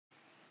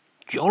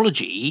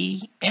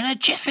Geology in a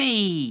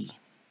Jiffy!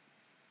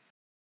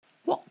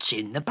 What's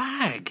in the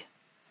bag?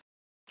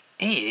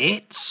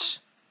 It's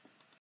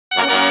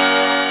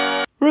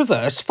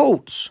reverse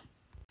faults.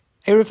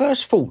 A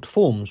reverse fault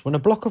forms when a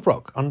block of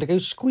rock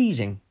undergoes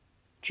squeezing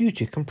due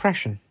to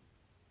compression.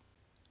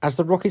 As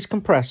the rock is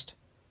compressed,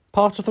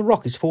 part of the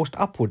rock is forced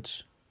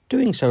upwards,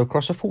 doing so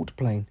across a fault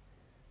plane,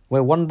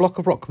 where one block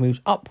of rock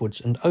moves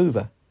upwards and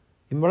over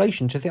in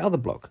relation to the other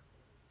block,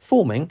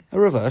 forming a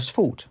reverse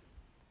fault.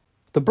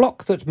 The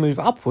block that moves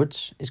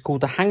upwards is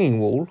called the hanging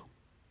wall,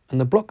 and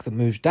the block that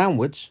moves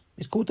downwards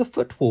is called the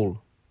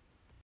footwall.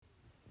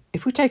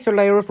 If we take a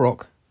layer of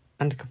rock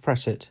and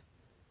compress it,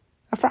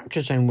 a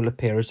fracture zone will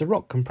appear as the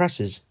rock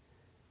compresses,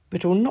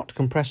 but it will not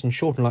compress and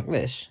shorten like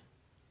this.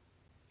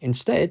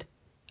 Instead,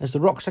 as the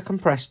rocks are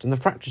compressed and the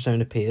fracture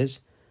zone appears,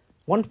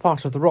 one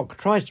part of the rock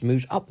tries to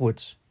move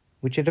upwards,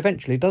 which it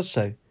eventually does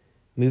so,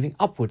 moving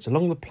upwards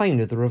along the plane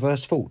of the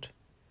reverse fault,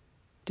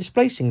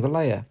 displacing the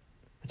layer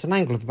at an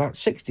angle of about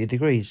 60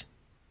 degrees.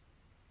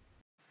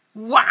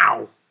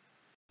 wow!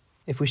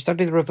 If we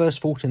study the reverse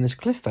fault in this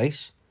cliff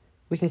face,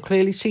 we can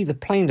clearly see the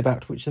plane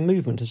about which the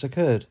movement has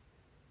occurred,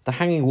 the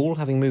hanging wall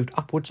having moved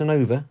upwards and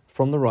over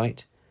from the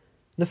right,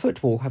 and the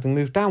footwall having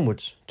moved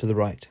downwards to the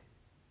right.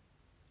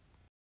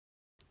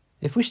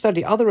 If we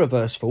study other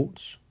reverse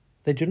faults,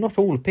 they do not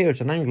all appear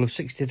at an angle of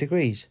 60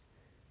 degrees.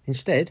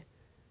 Instead,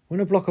 when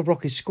a block of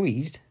rock is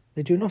squeezed,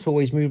 they do not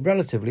always move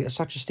relatively at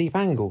such a steep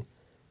angle.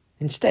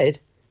 Instead,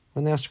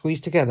 when they are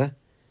squeezed together,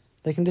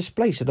 they can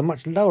displace at a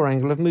much lower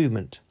angle of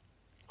movement,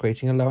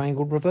 creating a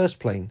low-angled reverse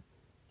plane,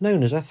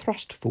 known as a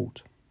thrust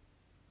fault.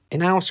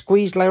 In our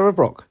squeezed layer of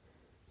rock,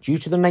 due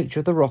to the nature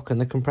of the rock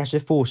and the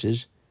compressive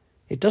forces,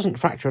 it doesn't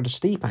fracture at a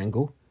steep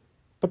angle,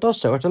 but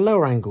does so at a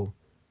lower angle,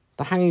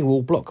 the hanging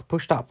wall block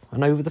pushed up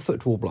and over the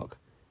footwall block,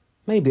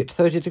 maybe at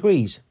 30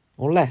 degrees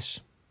or less.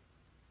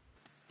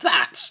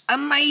 That's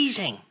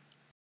amazing!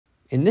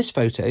 In this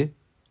photo,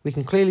 we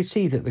can clearly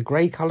see that the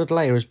grey-coloured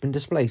layer has been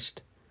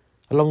displaced,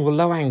 along the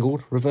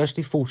low-angled,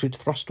 reversely faulted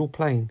thrustwall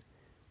plane,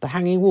 the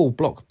hanging wall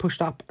block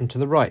pushed up and to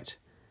the right,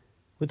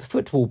 with the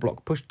footwall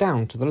block pushed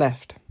down to the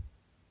left.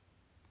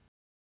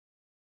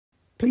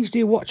 Please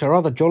do watch our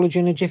other Geology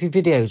in a Jiffy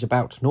videos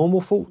about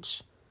normal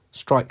faults,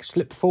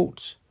 strike-slip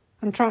faults,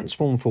 and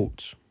transform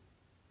faults.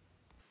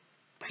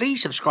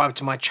 Please subscribe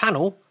to my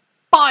channel.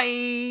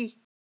 Bye!